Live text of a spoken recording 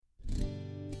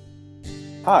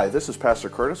Hi, this is Pastor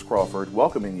Curtis Crawford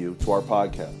welcoming you to our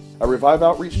podcast. At Revive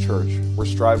Outreach Church, we're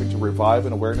striving to revive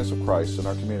an awareness of Christ in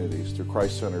our communities through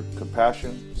Christ-centered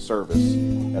compassion, service,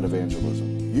 and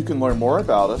evangelism. You can learn more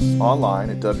about us online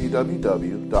at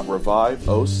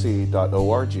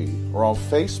www.reviveoc.org or on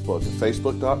Facebook at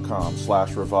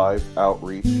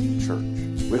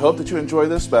facebook.com/reviveoutreachchurch. We hope that you enjoy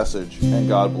this message, and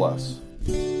God bless.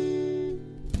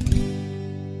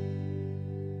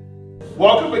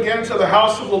 Welcome again to the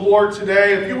house of the Lord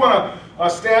today. If you want to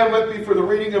stand with me for the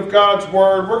reading of God's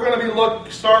Word, we're going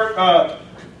to start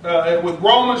with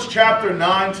Romans chapter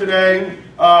 9 today.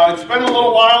 It's been a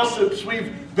little while since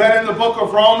we've been in the book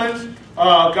of Romans.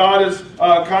 God has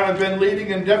kind of been leading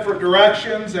in different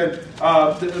directions, and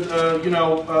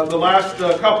the last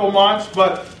couple months.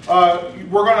 But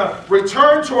we're going to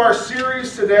return to our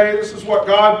series today. This is what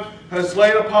God has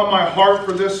laid upon my heart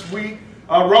for this week.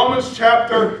 Romans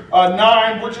chapter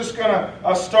 9, we're just going to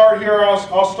start here.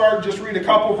 I'll start and just read a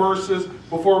couple verses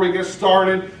before we get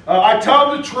started. I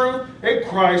tell the truth in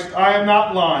Christ, I am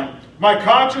not lying. My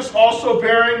conscience also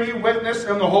bearing me witness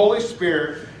in the Holy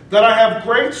Spirit, that I have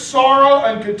great sorrow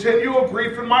and continual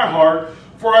grief in my heart,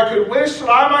 for I could wish that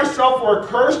I myself were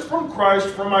accursed from Christ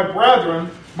for my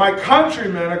brethren, my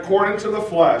countrymen according to the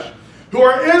flesh, who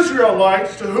are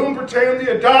Israelites, to whom pertain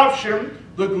the adoption,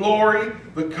 the glory,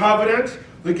 the covenant,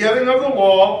 the giving of the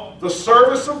law, the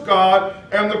service of God,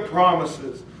 and the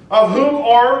promises, of whom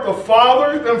are the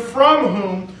fathers, and from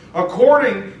whom,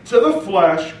 according to the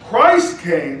flesh, Christ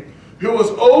came, who was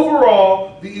over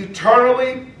all, the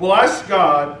eternally blessed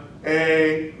God.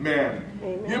 Amen.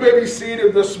 You may be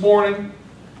seated this morning.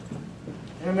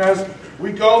 And as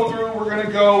we go through, we're going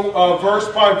to go verse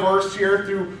by verse here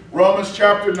through Romans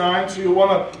chapter 9. So you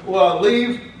want to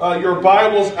leave your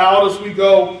Bibles out as we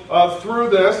go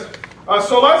through this.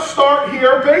 So let's start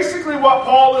here. Basically what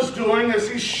Paul is doing is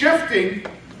he's shifting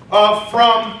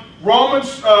from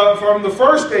Romans, from the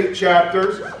first 8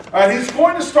 chapters, and he's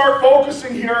going to start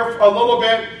focusing here a little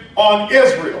bit on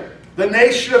Israel, the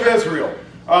nation of Israel.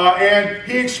 And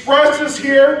he expresses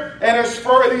here in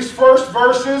these first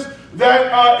verses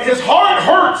that his heart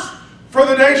hurts for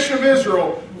the nation of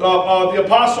Israel. The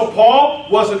Apostle Paul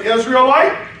was an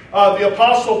Israelite. The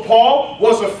Apostle Paul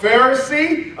was a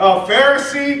Pharisee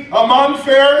among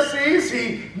Pharisees.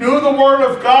 He knew the Word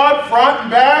of God front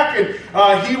and back, and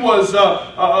he was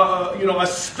a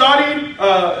studied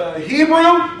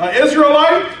Hebrew,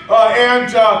 Israelite,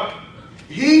 and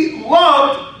he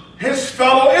loved his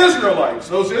fellow Israelites.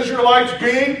 Those Israelites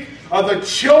being the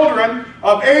children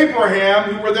of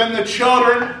Abraham, who were then the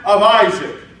children of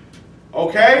Isaac.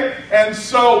 Okay? And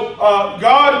so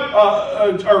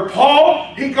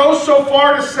Paul, he goes so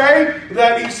far to say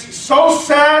that he's so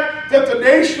sad that the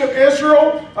nation of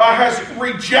Israel has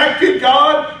rejected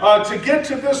God. To get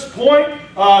to this point,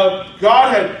 God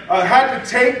had to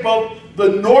take both the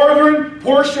northern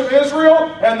portion of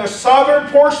Israel and the southern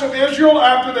portion of Israel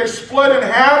after they split in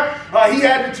half. He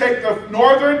had to take the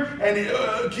northern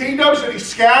kingdoms and he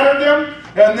scattered them.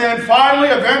 And then finally,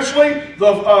 eventually,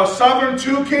 the southern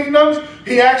 2 kingdoms,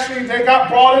 they got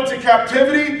brought into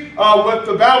captivity with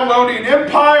the Babylonian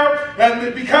Empire,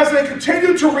 and because they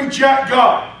continued to reject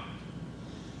God.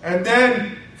 And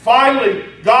then finally,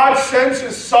 God sends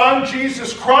His Son,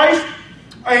 Jesus Christ,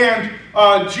 and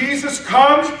Jesus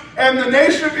comes, and the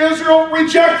nation of Israel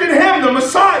rejected Him, the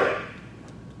Messiah.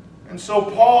 And so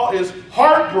Paul is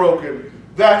heartbroken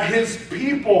that his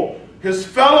people, his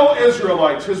fellow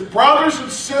Israelites, his brothers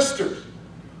and sisters,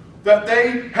 that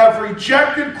they have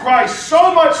rejected Christ.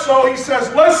 So much so, he says,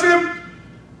 listen,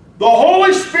 the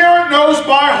Holy Spirit knows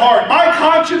my heart. My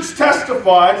conscience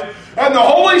testifies, and the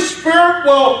Holy Spirit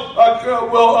will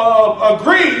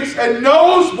agrees and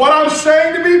knows what I'm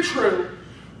saying to be true,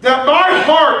 that my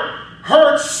heart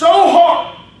hurts so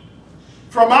hard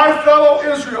for my fellow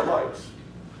Israelites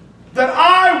that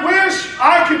I wish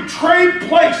I could trade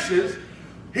places.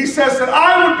 He says that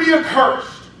I would be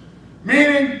accursed,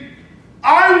 meaning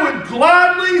I would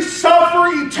gladly suffer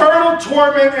eternal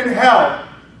torment in hell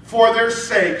for their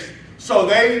sakes, so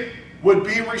they would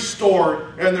be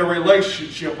restored in their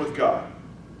relationship with God.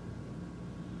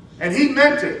 And he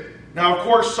meant it. Now, of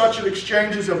course, such an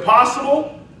exchange is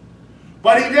impossible,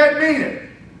 but he didn't mean it.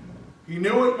 He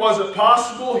knew it wasn't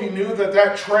possible. He knew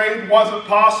that trade wasn't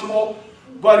possible,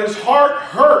 but his heart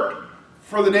hurt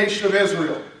for the nation of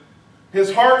Israel.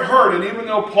 His heart hurt, and even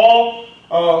though Paul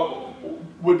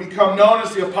would become known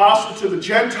as the apostle to the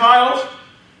Gentiles,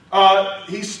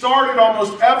 he started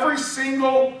almost every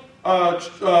single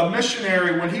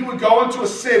missionary. When he would go into a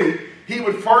city, he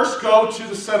would first go to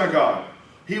the synagogue.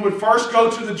 He would first go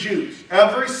to the Jews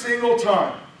every single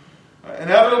time.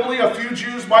 Inevitably, a few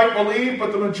Jews might believe,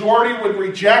 but the majority would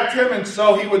reject him, and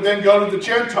so he would then go to the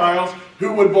Gentiles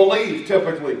who would believe,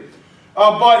 typically.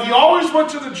 But he always went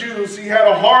to the Jews. He had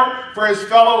a heart for his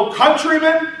fellow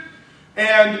countrymen,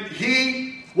 and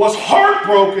he was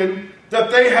heartbroken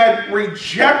that they had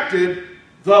rejected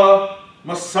the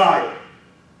Messiah.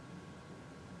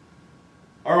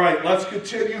 All right, let's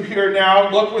continue here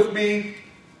now. Look with me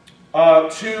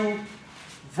to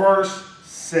verse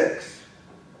 6.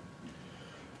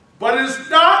 But it is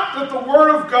not that the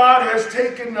word of God has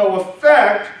taken no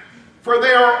effect, for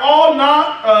they are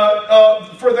not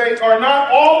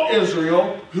all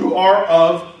Israel who are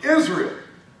of Israel.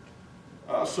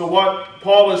 So what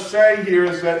Paul is saying here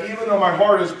is that even though my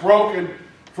heart is broken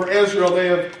for Israel,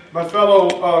 my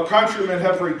fellow countrymen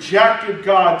have rejected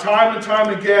God time and time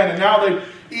again, and now they've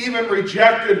even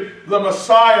rejected the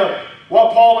Messiah.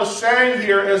 What Paul is saying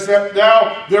here is that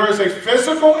now there is a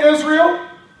physical Israel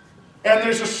and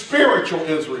there's a spiritual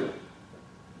Israel.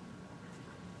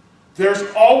 There's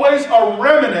always a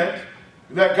remnant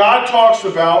that God talks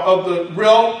about of the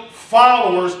real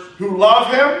followers who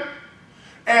love Him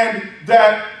and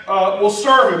that will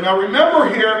serve Him. Now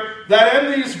remember here that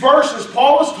in these verses,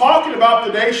 Paul is talking about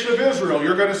the nation of Israel.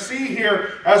 You're going to see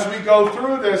here as we go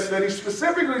through this that he's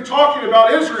specifically talking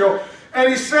about Israel. And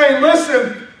he's saying,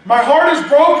 listen, my heart is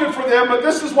broken for them, but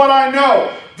this is what I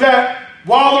know, that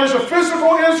while there's a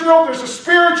physical Israel, there's a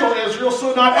spiritual Israel,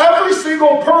 so not every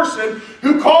single person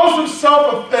who calls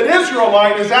himself an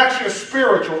Israelite is actually a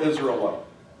spiritual Israelite.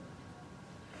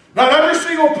 Not every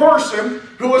single person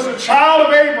who is a child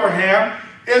of Abraham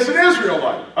is an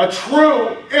Israelite, a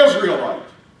true Israelite.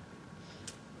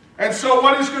 And so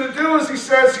what he's going to do is he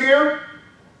says here,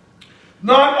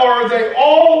 nor are they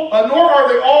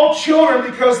all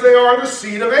children because they are the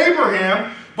seed of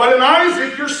Abraham, but in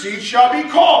Isaac your seed shall be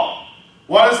called.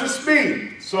 What does this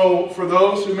mean? So for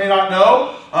those who may not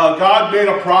know, God made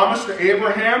a promise to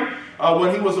Abraham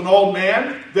when he was an old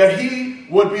man that he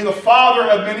would be the father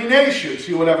of many nations.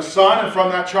 He would have a son, and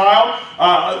from that child,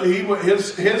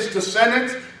 his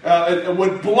descendants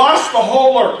would bless the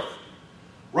whole earth.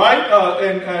 Right?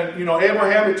 And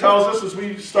Abraham, it tells us, as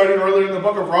we studied earlier in the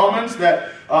book of Romans,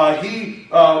 that he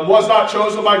was not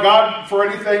chosen by God for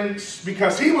anything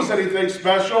because he was anything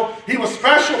special. He was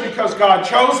special because God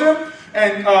chose him.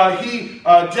 And he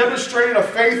demonstrated a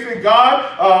faith in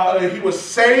God. He was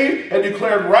saved and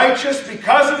declared righteous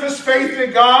because of his faith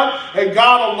in God and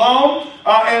God alone.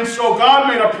 And so God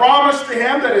made a promise to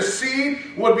him that his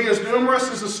seed would be as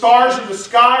numerous as the stars in the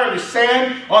sky or the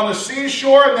sand on the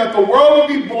seashore, and that the world would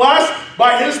be blessed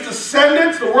by his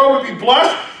descendants. The world would be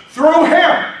blessed through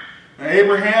him.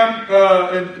 Abraham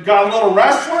got a little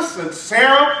restless, and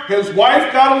Sarah, his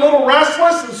wife, got a little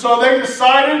restless, and so they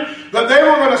decided that they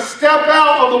were going to step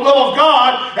out of the will of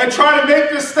God and try to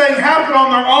make this thing happen on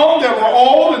their own. They were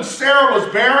old, and Sarah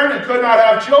was barren and could not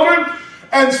have children.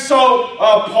 And so,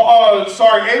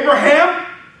 Abraham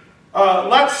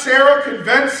let Sarah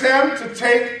convince him to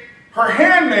take her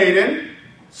handmaiden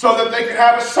so that they could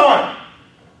have a son.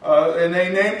 And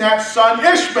they named that son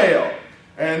Ishmael.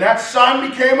 And that son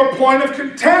became a point of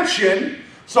contention.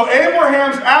 So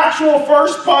Abraham's actual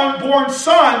firstborn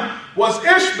son was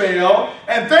Ishmael,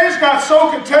 and things got so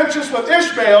contentious with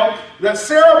Ishmael that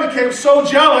Sarah became so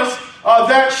jealous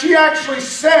that she actually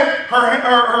sent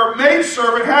her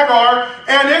maidservant Hagar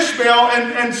and Ishmael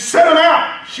and sent them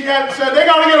out. She had said, they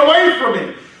got to get away from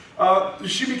me.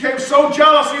 She became so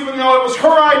jealous, even though it was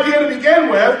her idea to begin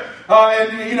with.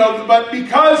 But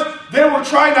because they were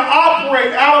trying to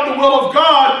operate out of the will of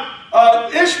God,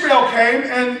 Ishmael came,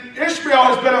 and Ishmael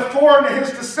has been a thorn, and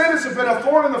his descendants have been a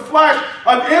thorn in the flesh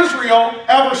of Israel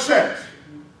ever since.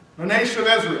 The nation of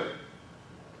Israel.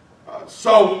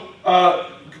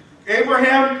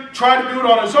 Abraham tried to do it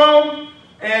on his own,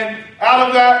 and out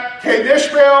of that came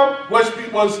Ishmael,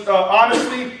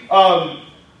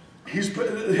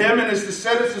 him and his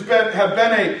descendants have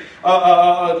been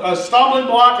a stumbling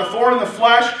block, a thorn in the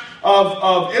flesh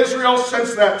of Israel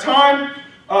since that time.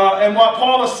 And what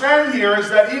Paul is saying here is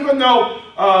that even though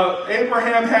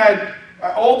Abraham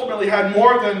ultimately had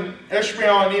more than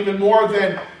Ishmael and even more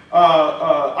than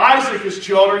Isaac, his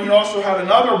children, he also had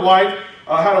another wife,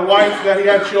 had a wife that he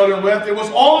had children with. It was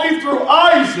only through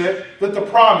Isaac that the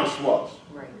promise was.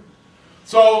 Right.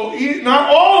 So not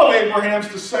all of Abraham's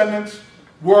descendants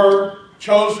were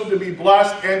chosen to be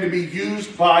blessed and to be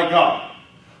used by God.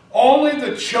 Only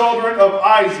the children of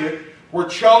Isaac were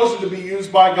chosen to be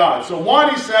used by God. So one,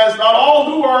 he says, not all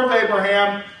who are of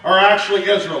Abraham are actually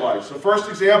Israelites. The first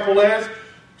example is,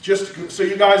 just so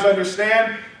you guys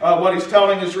understand, what he's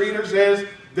telling his readers is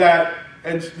that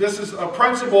And this is a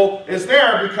principle is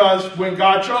there because when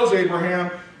God chose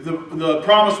Abraham, the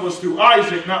promise was through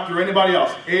Isaac, not through anybody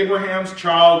else. Abraham's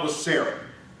child was Sarah.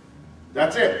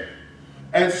 That's it.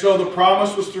 And so the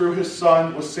promise was through his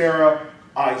son, was Sarah,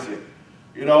 Isaac.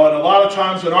 You know, and a lot of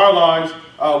times in our lives,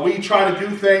 we try to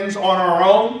do things on our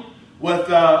own with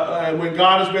when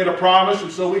God has made a promise,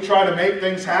 and so we try to make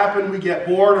things happen. We get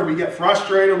bored or we get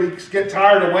frustrated. We get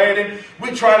tired of waiting.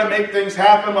 We try to make things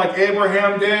happen like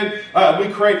Abraham did.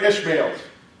 We create Ishmaels.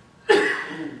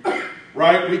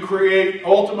 Right? We create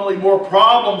ultimately more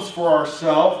problems for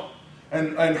ourselves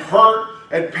and hurt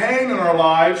and pain in our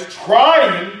lives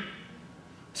trying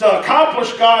to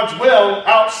accomplish God's will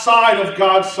outside of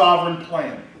God's sovereign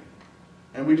plan.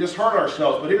 And we just hurt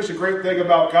ourselves. But here's the great thing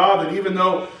about God, that even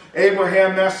though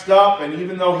Abraham messed up, and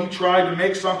even though he tried to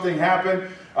make something happen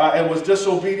and was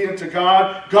disobedient to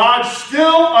God, God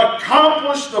still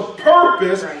accomplished the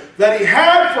purpose that he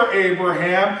had for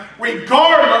Abraham,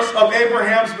 regardless of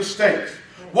Abraham's mistakes.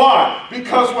 Why?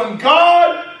 Because when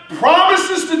God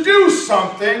promises to do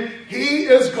something, he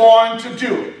is going to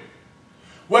do it.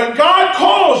 When God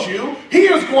calls you, he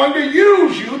is going to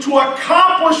use you to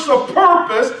accomplish the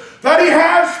purpose that he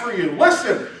has for you.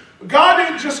 Listen, God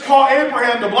didn't just call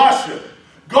Abraham to bless him.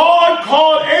 God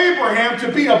called Abraham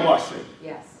to be a blessing.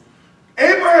 Yes.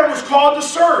 Abraham was called to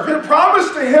serve. His promise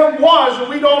to him was, and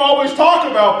we don't always talk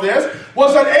about this,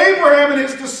 was that Abraham and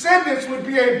his descendants would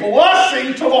be a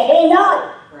blessing to the whole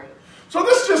world. Right. So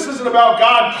this just isn't about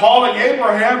God calling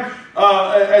Abraham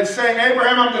and saying,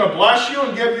 Abraham, I'm going to bless you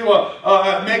and give you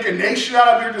make a nation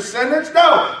out of your descendants.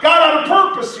 No, God had a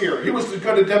purpose here. He was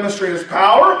going to demonstrate his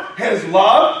power, his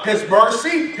love, his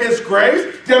mercy, his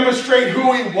grace, demonstrate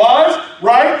who he was,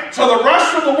 right, to the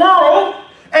rest of the world.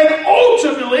 And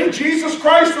ultimately, Jesus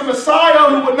Christ, the Messiah,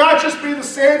 who would not just be the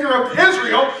Savior of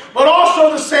Israel, but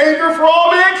also the Savior for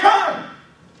all mankind.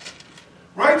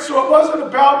 Right? So it wasn't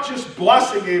about just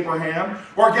blessing Abraham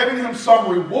or giving him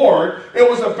some reward. It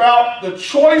was about the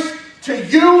choice to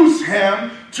use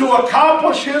him to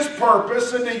accomplish his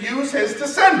purpose and to use his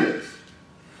descendants.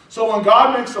 So when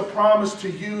God makes a promise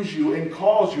to use you and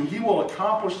calls you, he will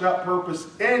accomplish that purpose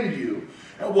in you.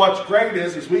 And what's great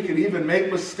is we can even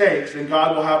make mistakes and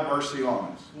God will have mercy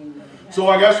on us. So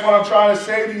I guess what I'm trying to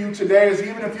say to you today is,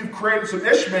 even if you've created some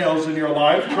Ishmaels in your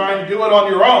life, trying to do it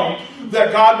on your own,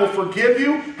 that God will forgive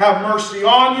you, have mercy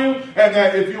on you, and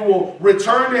that if you will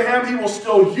return to him, he will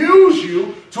still use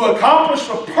you to accomplish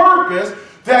the purpose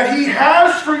that he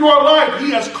has for your life.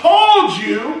 He has called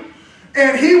you,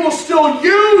 and he will still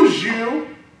use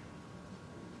you.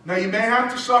 Now, you may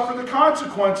have to suffer the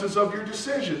consequences of your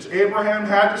decisions. Abraham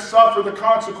had to suffer the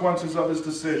consequences of his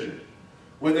decision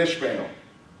with Ishmael.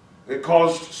 It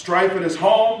caused strife in his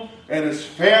home and his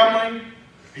family.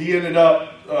 He ended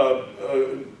up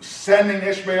sending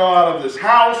Ishmael out of his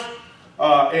house.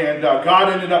 And God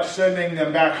ended up sending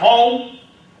them back home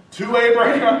to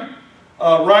Abraham.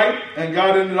 Right? And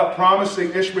God ended up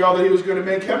promising Ishmael that he was going to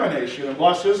make him a nation and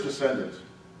bless his descendants.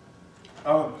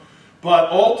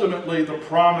 But ultimately, the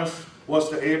promise was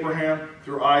to Abraham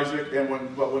through Isaac. And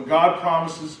when God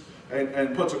promises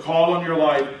and puts a call on your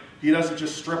life, he doesn't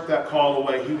just strip that call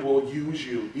away. He will use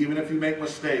you, even if you make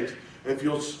mistakes. If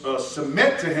you'll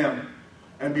submit to him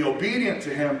and be obedient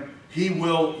to him, he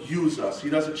will use us.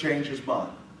 He doesn't change his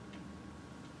mind.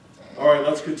 All right,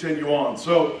 let's continue on.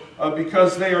 So,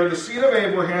 because they are the seed of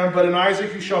Abraham, but in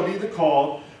Isaac you shall be the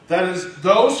called. That is,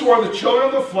 those who are the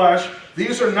children of the flesh,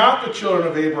 these are not the children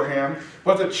of Abraham,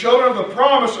 but the children of the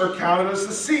promise are counted as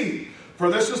the seed.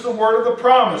 For this is the word of the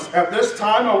promise. At this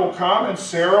time I will come, and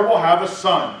Sarah will have a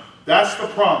son. That's the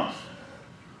promise.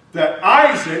 That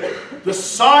Isaac, the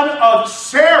son of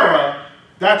Sarah,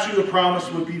 that's who the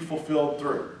promise would be fulfilled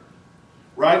through.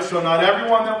 Right? So not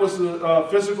everyone that was the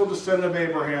physical descendant of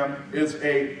Abraham is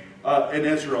an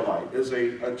Israelite, is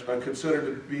considered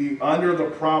to be under the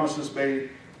promises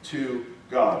made to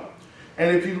God.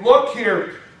 And if you look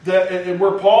here,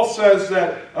 where Paul says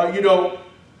that,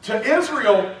 to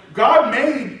Israel, God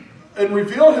made and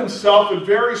revealed himself in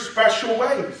very special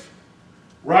ways.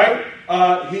 Right?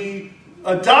 He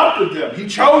adopted them. He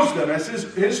chose them as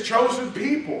his chosen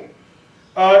people.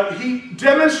 He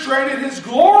demonstrated his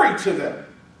glory to them.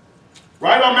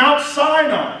 Right? On Mount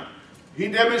Sinai, he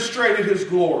demonstrated his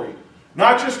glory.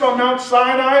 Not just on Mount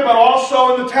Sinai, but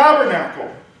also in the tabernacle.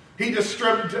 He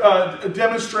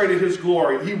demonstrated his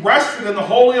glory. He rested in the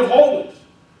Holy of Holies.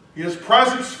 His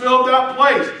presence filled that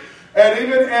place.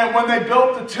 And when they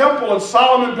built the temple, and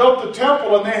Solomon built the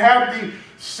temple, and they had the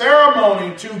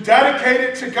ceremony to dedicate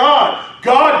it to God,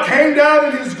 God came down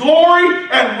in his glory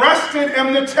and rested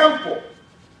in the temple.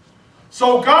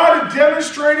 So God had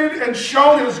demonstrated and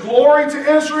shown his glory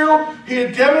to Israel. He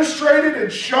had demonstrated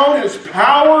and shown his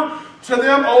power to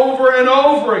them over and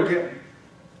over again.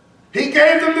 He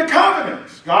gave them the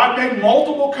covenants. God made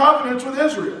multiple covenants with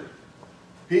Israel.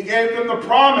 He gave them the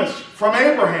promise from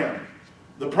Abraham.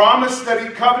 The promise that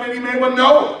he made with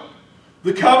Noah.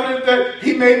 The covenant that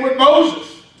he made with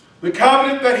Moses. The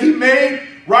covenant that he made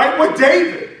right with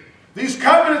David. These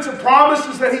covenants and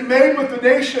promises that he made with the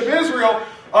nation of Israel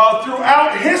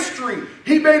throughout history.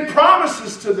 He made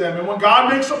promises to them. And when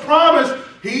God makes a promise,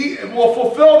 he will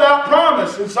fulfill that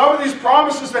promise. And some of these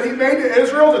promises that he made to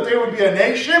Israel, that they would be a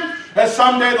nation, that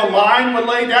someday the lion would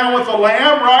lay down with the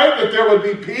lamb, right? That there would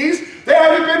be peace. They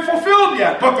haven't been fulfilled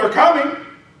yet, but they're coming.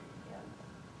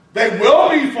 They will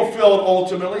be fulfilled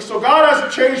ultimately. So God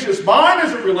hasn't changed his mind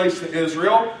as it relates to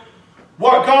Israel.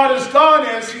 What God has done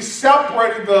is he's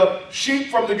separated the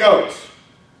sheep from the goats.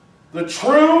 The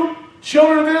true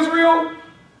children of Israel,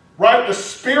 right? The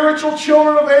spiritual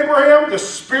children of Abraham, the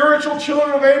spiritual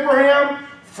children of Abraham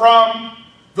from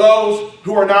those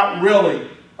who are not really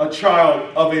a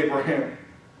child of Abraham.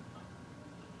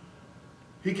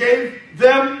 He gave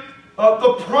them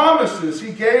the promises.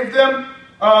 He gave them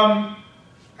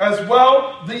as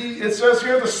well, it says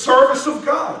here, the service of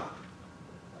God.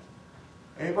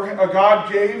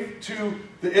 God gave to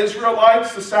the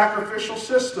Israelites the sacrificial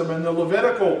system and the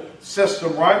Levitical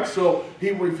system, right? So he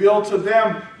revealed to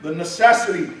them the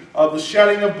necessity of the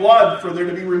shedding of blood for there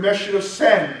to be remission of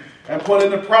sin, and put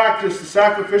into practice the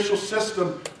sacrificial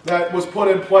system that was put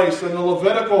in place and the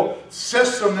Levitical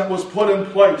system that was put in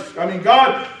place. I mean,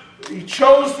 God, he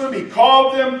chose them, he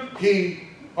called them, he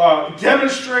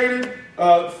demonstrated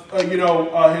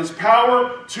his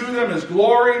power to them, his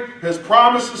glory, his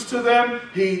promises to them.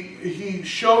 He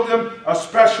showed them a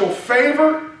special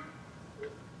favor.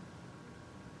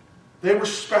 They were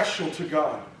special to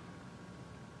God.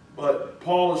 But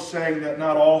Paul is saying that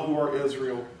not all who are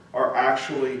Israel are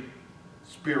actually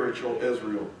spiritual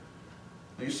Israel.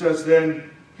 He says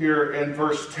then here in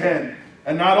verse 10,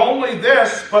 and not only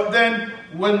this, but then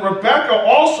when Rebekah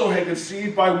also had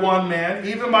conceived by one man,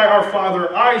 even by our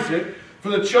father Isaac, for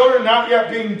the children not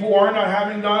yet being born, not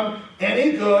having done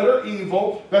any good or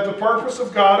evil, that the purpose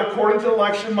of God according to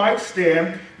election might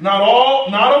stand, not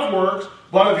of works,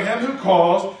 but of him who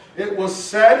calls, it was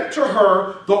said to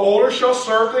her, the older shall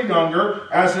serve the younger,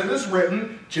 as it is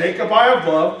written, Jacob I have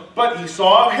loved, but Esau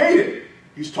I have hated.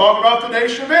 He's talking about the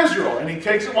nation of Israel, and he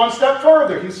takes it one step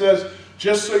further. He says,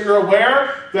 just so you're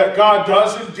aware that God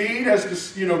does indeed, has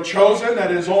chosen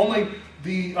that is only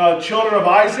the children of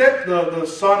Isaac, the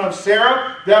son of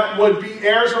Sarah, that would be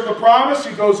heirs of the promise.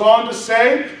 He goes on to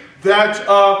say that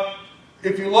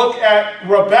if you look at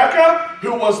Rebekah,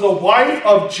 who was the wife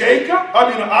of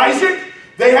Isaac,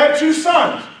 they had two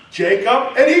sons,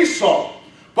 Jacob and Esau.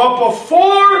 But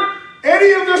before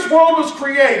any of this world was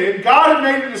created, God had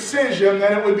made a decision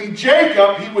that it would be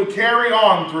Jacob he would carry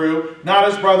on through, not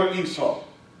his brother Esau.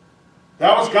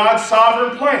 That was God's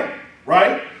sovereign plan,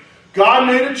 right? God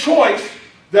made a choice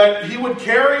that he would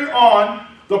carry on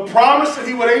the promise that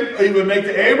he would make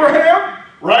to Abraham,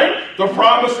 right? The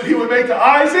promise that he would make to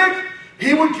Isaac.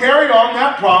 He would carry on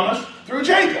that promise through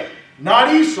Jacob,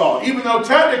 not Esau. Even though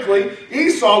technically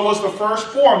Esau was the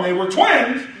firstborn. They were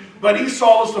twins, but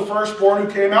Esau was the firstborn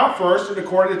who came out first, and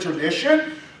according to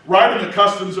tradition, right, in the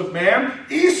customs of man,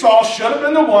 Esau should have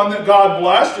been the one that God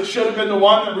blessed. It should have been the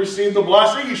one that received the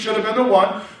blessing. He should have been the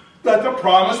one that the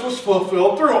promise was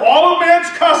fulfilled through. All of man's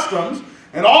customs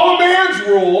and all of man's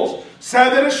rules said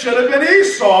that it should have been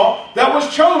Esau that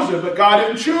was chosen. But God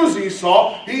didn't choose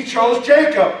Esau. He chose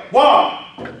Jacob. Why?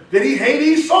 Did he hate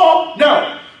Esau?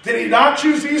 No. Did he not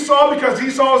choose Esau because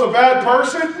Esau was a bad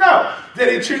person? No.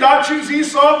 Did he not choose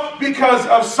Esau because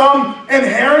of some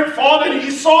inherent fault in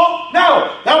Esau?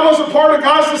 No. That wasn't part of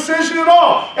God's decision at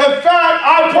all. In fact,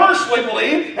 I personally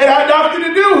believe it had nothing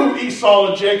to do who Esau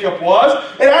and Jacob was.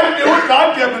 It had to do with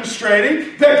God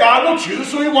demonstrating that God will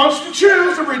choose who he wants to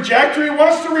choose and reject who he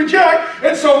wants to reject.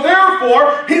 And so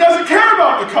therefore, he doesn't care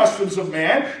about the customs of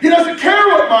man. He doesn't care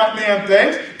what man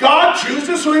thinks. God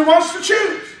chooses who he wants to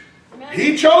choose.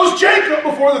 He chose Jacob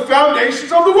before the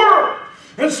foundations of the world.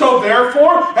 And so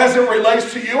therefore, as it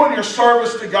relates to you and your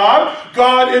service to God,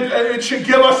 it should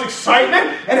give us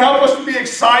excitement and help us to be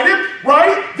excited,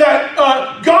 right? That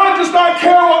God does not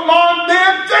care what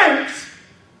man thinks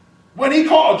when he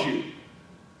called you.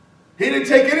 He didn't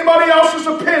take anybody else's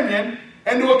opinion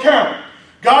into account.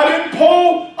 God didn't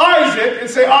pull Isaac and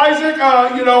say, Isaac,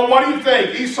 what do you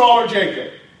think, Esau or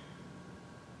Jacob?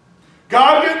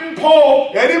 God didn't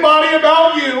pull anybody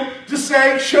about you to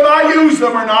say, should I use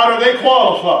them or not? Are they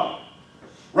qualified?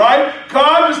 Right?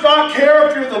 God does not care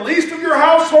if you're the least of your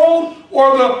household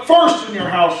or the first in your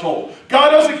household.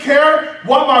 God doesn't care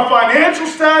what my financial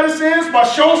status is, my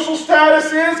social status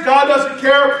is. God doesn't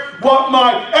care what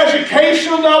my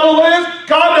educational level is.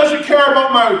 God doesn't care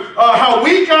about my how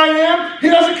weak I am. He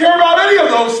doesn't care about any of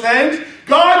those things.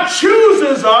 God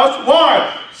chooses us.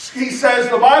 Why? He says,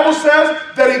 the Bible says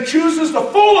that He chooses the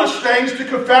foolish things to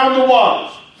confound the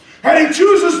wise. And He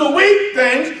chooses the weak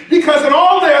things because in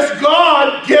all this,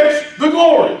 God gets the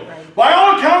glory. By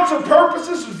all accounts and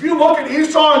purposes, if you look at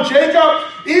Esau and Jacob,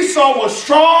 Esau was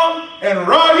strong and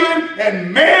rugged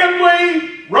and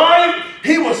manly, right?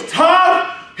 He was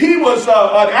tough. He was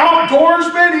an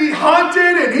outdoorsman. He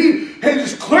hunted, and he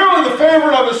was clearly the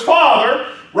favorite of his father.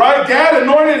 Right? Dad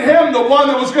anointed him the one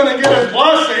that was going to get his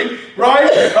blessing. Right?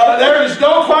 There is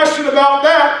no question about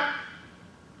that.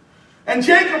 And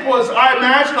Jacob was, I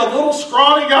imagine, a little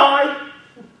scrawny guy.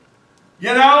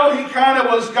 You know, he kind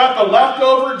of got the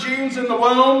leftover genes in the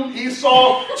womb.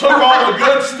 Esau took all the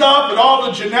good stuff and all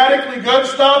the genetically good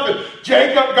stuff, and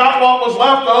Jacob got what was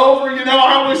left over. You know,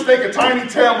 I always think of Tiny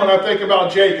Tim when I think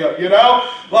about Jacob, you know?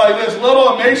 Like this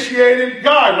little emaciated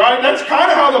guy, right? That's kind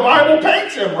of how the Bible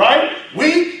paints him, right?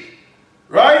 Weak,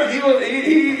 right? He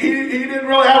didn't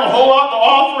really have a whole lot to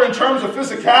offer in terms of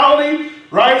physicality,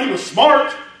 right? He was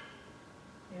smart.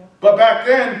 But back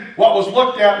then, what was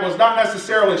looked at was not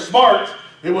necessarily smart.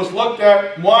 It was looked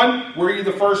at, one, were you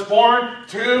the firstborn?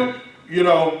 Two, you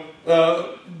know,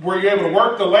 were you able to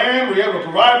work the land? Were you able to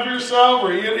provide for yourself?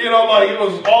 Were you know, like it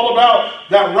was all about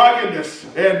that ruggedness.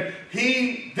 And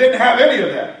he didn't have any of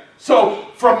that. So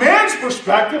from man's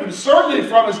perspective, and certainly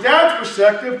from his dad's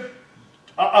perspective,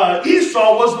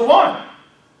 Esau was the one.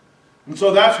 And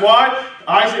so that's why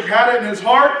Isaac had it in his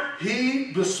heart.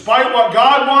 He, despite what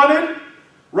God wanted,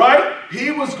 right?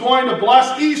 He was going to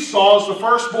bless Esau as the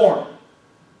firstborn.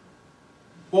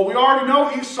 Well, we already know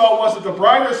Esau wasn't the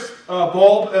brightest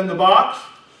bulb in the box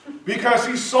because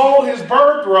he sold his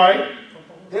birthright,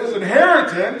 his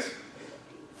inheritance,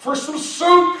 for some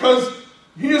soup because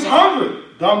he is hungry.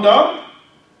 Dum-dum.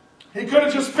 He could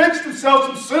have just fixed himself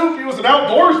some soup. He was an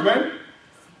outdoorsman.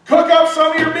 Cook up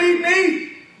some of your meat and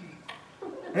eat.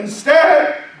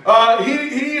 Instead,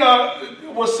 he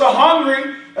was so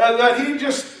hungry that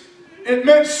it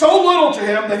meant so little to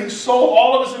him that he sold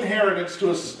all of his inheritance to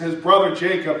his brother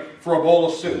Jacob for a bowl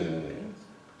of soup.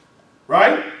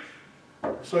 Right?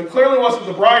 So he clearly wasn't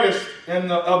the brightest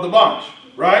of the bunch.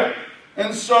 Right?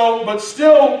 And so, but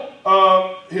still,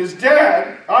 his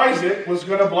dad, Isaac, was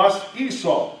going to bless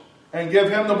Esau and give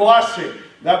him the blessing.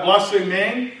 That blessing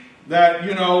meant that,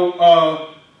 you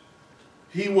know,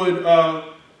 he would,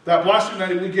 that blessing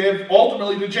that he would give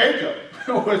ultimately to Jacob,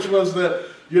 which was that,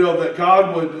 you know, that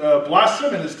God would bless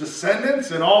him and his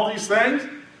descendants and all these things.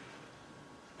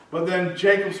 But then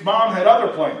Jacob's mom had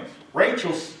other plans.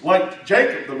 Rachel liked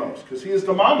Jacob the most because he is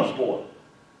the mama's boy.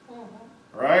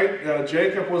 Right?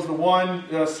 Jacob was the one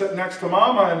sitting next to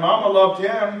Mama, and Mama loved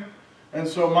him. And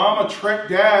so Mama tricked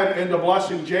Dad into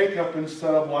blessing Jacob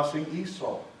instead of blessing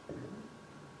Esau.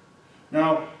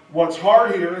 Now, what's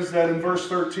hard here is that in verse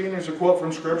 13, there's a quote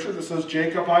from Scripture that says,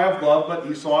 Jacob I have loved,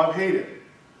 but Esau I have hated.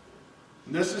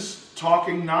 And this is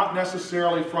talking not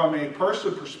necessarily from a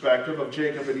person perspective of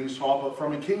Jacob and Esau, but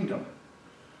from a kingdom.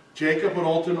 Jacob would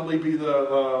ultimately be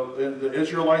the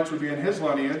Israelites would be in his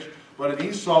lineage, but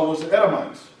Esau was the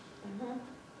Edomites,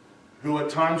 who at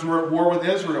times were at war with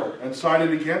Israel and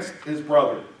sided against his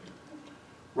brother.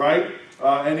 Right?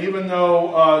 And even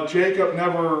though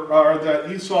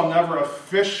Esau never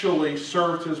officially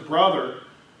served his brother,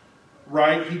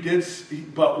 right?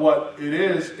 But what it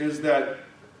is that,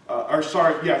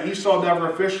 Esau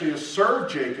never officially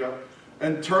served Jacob.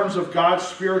 In terms of God's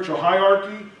spiritual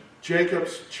hierarchy,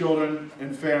 Jacob's children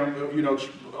and family, you know,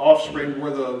 offspring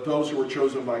were those who were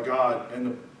chosen by God,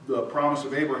 and the promise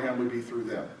of Abraham would be through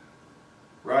them.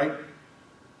 Right?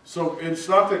 So it's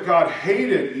not that God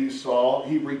hated Esau,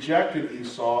 he rejected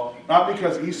Esau, not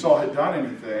because Esau had done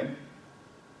anything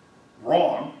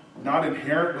wrong, not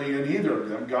inherently in either of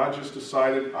them. God just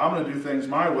decided, I'm going to do things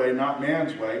my way, not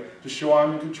man's way, to show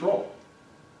I'm in control.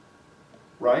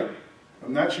 Right?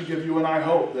 And that should give you and I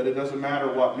hope that it doesn't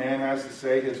matter what man has to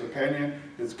say, his opinion,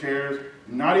 his cares,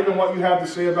 not even what you have to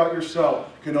say about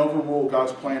yourself can overrule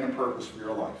God's plan and purpose for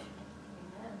your life.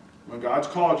 When God's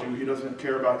called you, he doesn't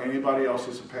care about anybody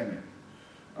else's opinion.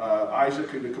 Isaac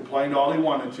could have complained all he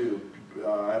wanted to.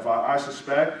 I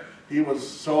suspect he was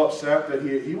so upset that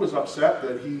he was upset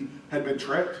that he had been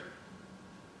tricked.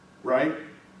 Right?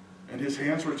 And his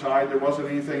hands were tied. There wasn't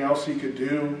anything else he could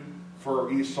do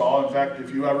for Esau. In fact,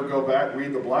 if you ever go back,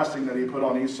 read the blessing that he put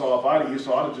on Esau. If I'd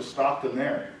Esau, I'd have just stopped him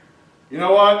there. You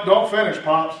know what? Don't finish,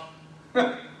 Pops.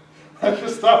 That's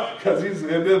just stuff, because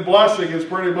the blessing is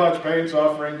pretty much pain,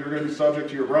 suffering. You're going to be subject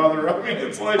to your brother. I mean,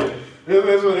 it's like,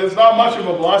 it's not much of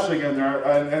a blessing in there.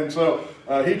 And so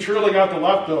he truly got the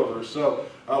leftovers. So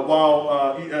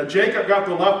while Jacob got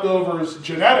the leftovers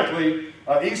genetically,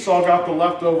 Esau got the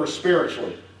leftovers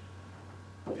spiritually.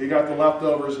 He got the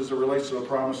leftovers as it relates to the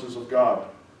promises of God.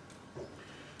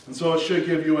 And so it should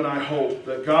give you and I hope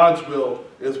that God's will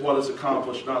is what is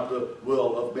accomplished, not the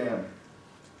will of man.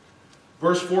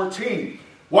 Verse 14,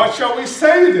 what shall we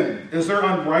say then? Is there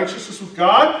unrighteousness with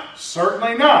God?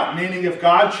 Certainly not. Meaning if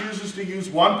God chooses to use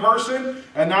one person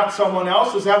and not someone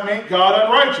else, does that make God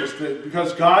unrighteous?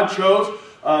 Because God chose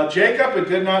Jacob and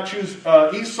did not choose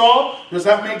Esau, does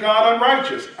that make God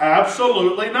unrighteous?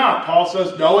 Absolutely not. Paul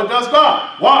says, no, it does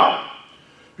not. Why?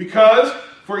 Because,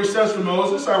 for he says to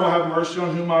Moses, I will have mercy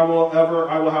on whom I will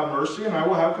have mercy, and I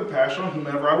will have compassion on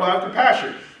whomever I will have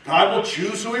compassion. God will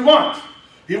choose who he wants.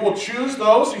 He will choose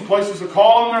those. He places a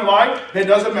call on their life. It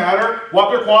doesn't matter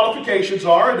what their qualifications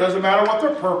are. It doesn't matter what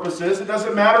their purpose is. It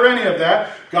doesn't matter any of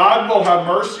that. God will have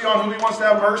mercy on whom he wants to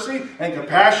have mercy and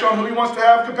compassion on whom he wants to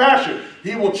have compassion.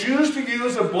 He will choose to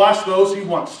use and bless those he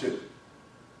wants to.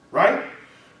 Right?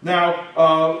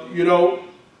 Now,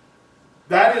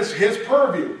 that is his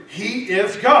purview. He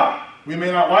is God. We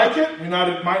may not like it. We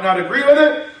might not agree with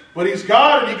it. But he's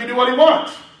God and he can do what he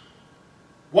wants.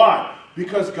 Why?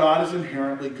 Because God is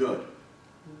inherently good.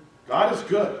 God is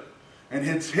good. And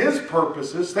it's his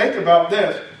purposes. Think about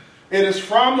this. It is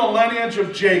from the lineage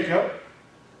of Jacob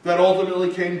that ultimately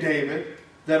came David,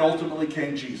 that ultimately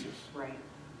came Jesus. Right.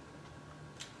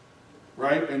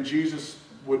 Right? And Jesus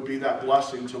would be that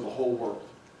blessing to the whole world.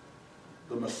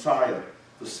 The Messiah,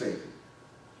 the Savior.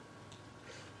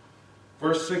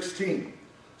 Verse 16.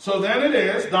 So then it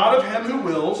is not of him who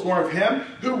wills, nor of him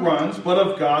who runs, but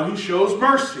of God who shows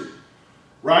mercy.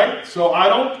 Right? So I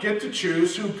don't get to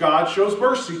choose who God shows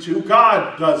mercy to.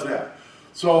 God does that.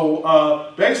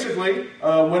 So basically,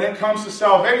 when it comes to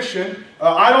salvation,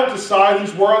 I don't decide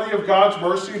who's worthy of God's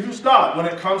mercy and who's not. When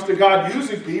it comes to God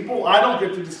using people, I don't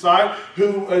get to decide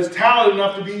who is talented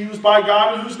enough to be used by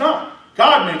God and who's not.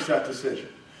 God makes that decision.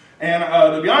 And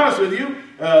to be honest with you,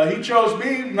 he chose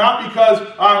me not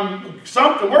because I'm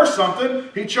something worth something.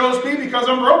 He chose me because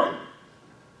I'm broken.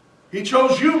 He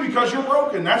chose you because you're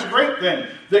broken. That's a great thing.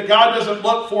 That God doesn't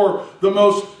look for the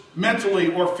most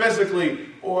mentally or physically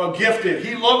or gifted.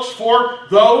 He looks for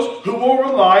those who will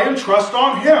rely and trust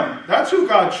on him. That's who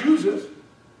God chooses.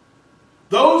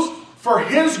 Those for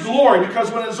his glory. Because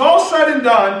when it's all said and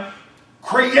done,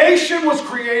 creation was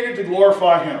created to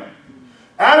glorify him.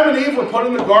 Adam and Eve were put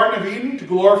in the Garden of Eden to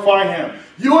glorify him.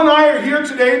 You and I are here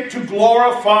today to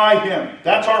glorify him.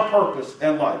 That's our purpose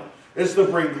in life. Is to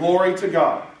bring glory to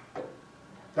God.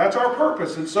 That's our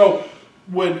purpose. And so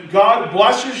when God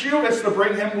blesses you, it's to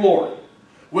bring him glory.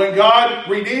 When God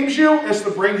redeems you, it's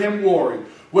to bring him glory.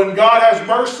 When God has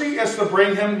mercy, it's to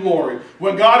bring him glory.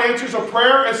 When God answers a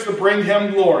prayer, it's to bring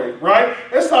him glory. Right?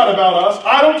 It's not about us.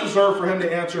 I don't deserve for him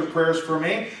to answer prayers for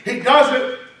me. He does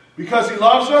it because he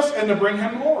loves us and to bring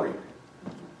him glory.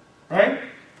 Right?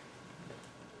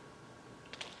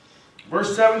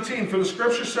 Verse 17, for the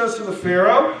scripture says to the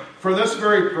Pharaoh, for this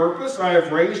very purpose I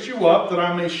have raised you up, that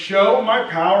I may show my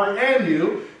power in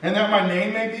you, and that my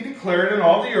name may be declared in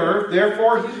all the earth.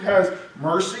 Therefore he has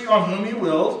mercy on whom he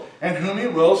wills, and whom he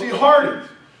wills he hardens.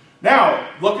 Now,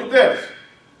 look at this.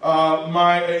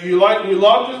 We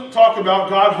love to talk about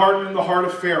God hardening the heart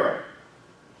of Pharaoh.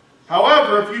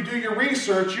 However, if you do your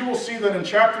research, you will see that in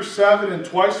chapter 7 and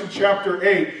twice in chapter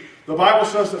 8, the Bible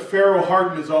says that Pharaoh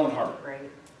hardened his own heart. Right.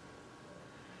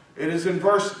 It is in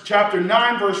chapter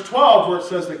 9, verse 12, where it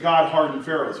says that God hardened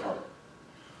Pharaoh's heart.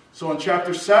 So in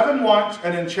chapter 7 once,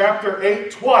 and in chapter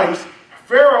 8 twice,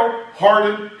 Pharaoh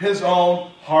hardened his own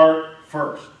heart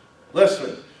first.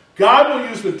 Listen, God will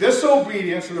use the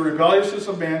disobedience and the rebelliousness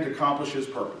of man to accomplish his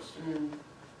purpose.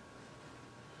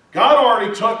 God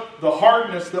already took the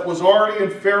hardness that was already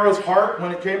in Pharaoh's heart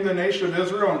when it came to the nation of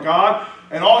Israel and God,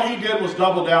 and all he did was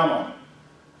double down on it.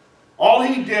 All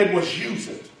he did was use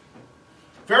it.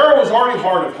 Pharaoh was already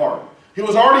hard of heart. He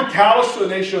was already callous to the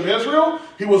nation of Israel.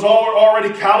 He was already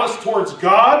callous towards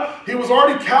God. He was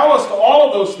already callous to all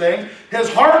of those things.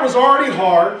 His heart was already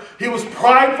hard. He was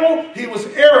prideful. He was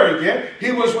arrogant.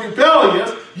 He was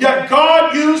rebellious. Yet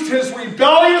God used his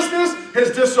rebelliousness,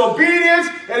 his disobedience,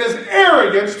 and his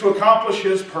arrogance to accomplish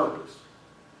his purpose.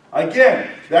 Again,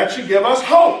 that should give us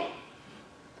hope.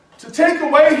 To take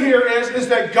away here is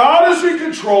that God is in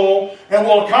control and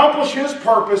will accomplish his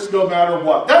purpose no matter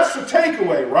what. That's the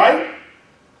takeaway, right?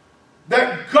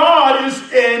 That God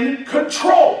is in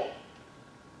control.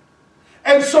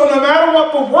 And so no matter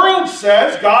what the world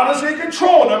says, God is in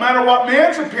control. No matter what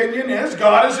man's opinion is,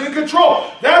 God is in control.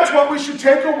 That's what we should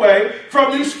take away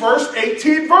from these first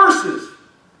 18 verses.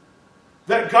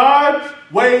 That God's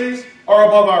ways are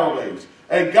above our ways.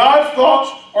 And God's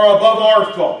thoughts are above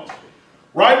our thoughts.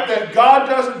 Right? That God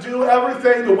doesn't do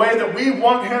everything the way that we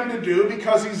want Him to do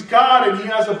because He's God and He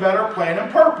has a better plan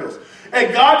and purpose.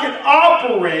 And God can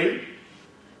operate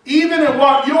even in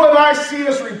what you and I see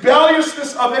as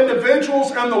rebelliousness of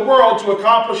individuals and the world to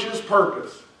accomplish His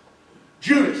purpose.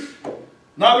 Judas,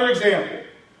 another example.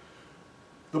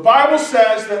 The Bible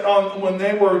says that when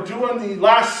they were doing the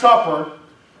Last Supper,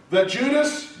 that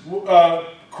Judas,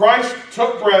 Christ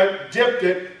took bread, dipped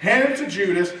it, handed it to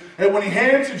Judas, and when He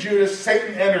handed it to Judas,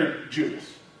 Satan entered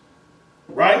Judas.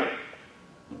 Right?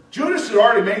 Judas had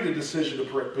already made the decision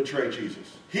to betray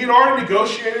Jesus. He had already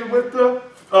negotiated with the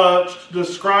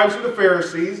scribes and the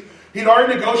Pharisees. He'd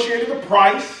already negotiated the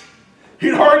price.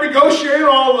 He'd already negotiated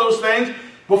all of those things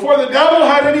before the devil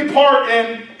had any part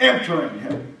in entering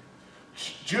him.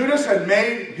 Judas had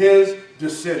made his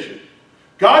decision.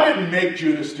 God didn't make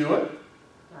Judas do it.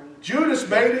 Judas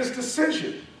made his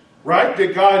decision. Right?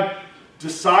 Did God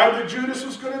decide that Judas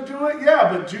was going to do it? Yeah,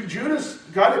 but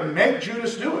God didn't make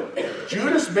Judas do it.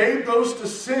 Judas made those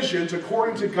decisions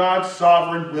according to God's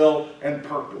sovereign will and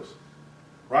purpose.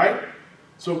 Right?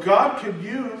 So God can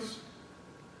use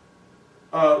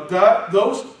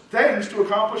those things to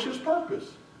accomplish His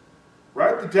purpose.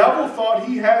 Right? The devil thought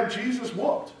he had Jesus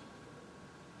whooped.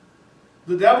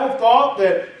 The devil thought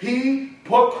that he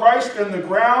put Christ in the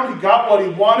ground. He got what he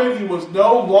wanted. He was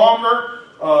no longer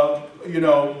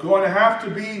going to have to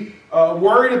be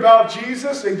worried about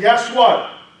Jesus. And guess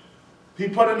what? He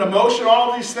put into motion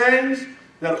all these things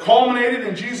that culminated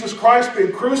in Jesus Christ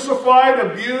being crucified,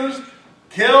 abused,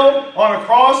 killed on a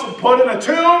cross, and put in a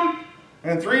tomb.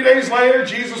 And 3 days later,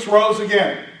 Jesus rose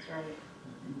again.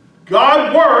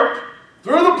 God worked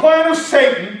through the plan of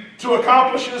Satan to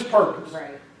accomplish His purpose.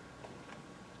 Right.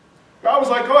 God was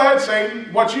like, go ahead,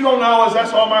 Satan. What you don't know is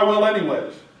that's all my will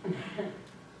anyways.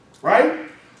 Right?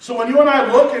 So when you and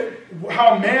I look at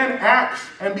how man acts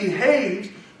and behaves,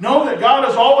 know that God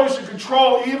is always in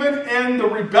control, even in the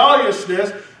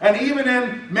rebelliousness and even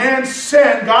in man's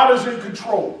sin, God is in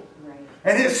control. Right.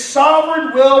 And His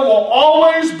sovereign will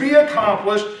always be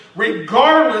accomplished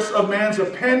regardless of man's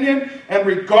opinion and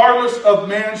regardless of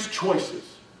man's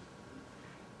choices.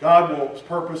 God's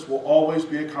purpose will always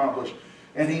be accomplished.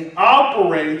 And He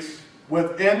operates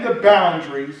within the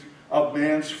boundaries of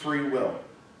man's free will.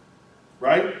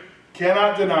 Right?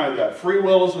 Cannot deny that. Free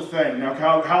will is a thing. Now,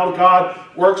 how God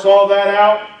works all that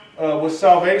out with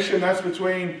salvation, that's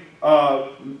between Him and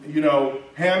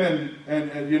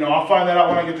I'll find that out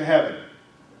when I get to heaven.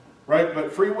 Right?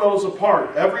 But free will is a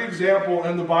part. Every example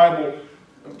in the Bible,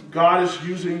 God is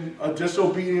using a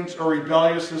disobedience or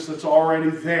rebelliousness that's already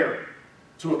there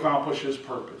to accomplish His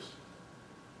purpose.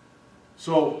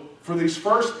 So, for these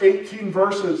first 18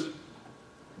 verses,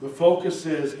 the focus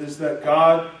is that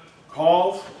God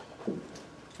calls,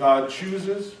 God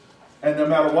chooses, and no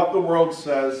matter what the world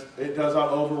says, it does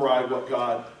not override what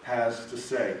God has to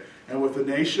say. And with the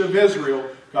nation of Israel,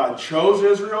 God chose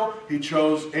Israel, He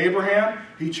chose Abraham,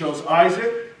 He chose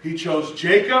Isaac, He chose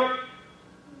Jacob,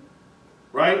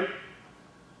 right?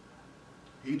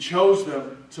 He chose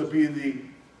them to be the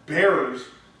bearers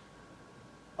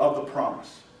of the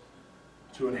promise,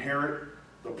 to inherit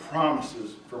the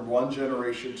promises from one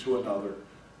generation to another,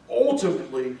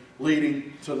 ultimately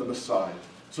leading to the Messiah.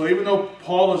 So even though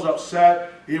Paul is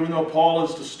upset, even though Paul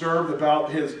is disturbed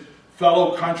about his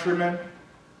fellow countrymen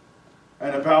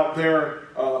and about their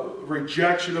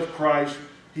rejection of Christ,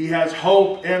 he has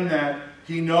hope in that.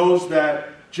 He knows that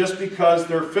just because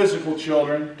they're physical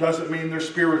children doesn't mean they're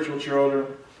spiritual children,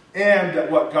 and that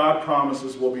what God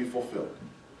promises will be fulfilled.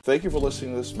 Thank you for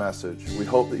listening to this message. We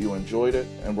hope that you enjoyed it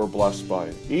and were blessed by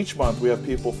it. Each month we have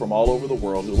people from all over the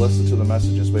world who listen to the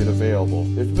messages made available.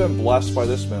 If you've been blessed by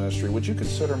this ministry, would you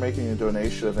consider making a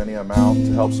donation of any amount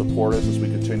to help support us as we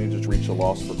continue to reach the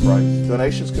lost for Christ?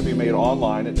 Donations can be made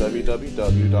online at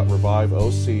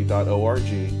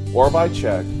www.reviveoc.org or by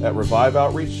check at Revive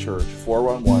Outreach Church,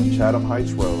 411 Chatham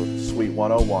Heights Road, Suite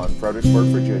 101, Fredericksburg,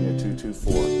 Virginia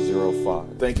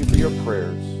 22405. Thank you for your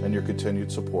prayers and your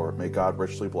continued support. May God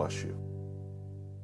richly bless you.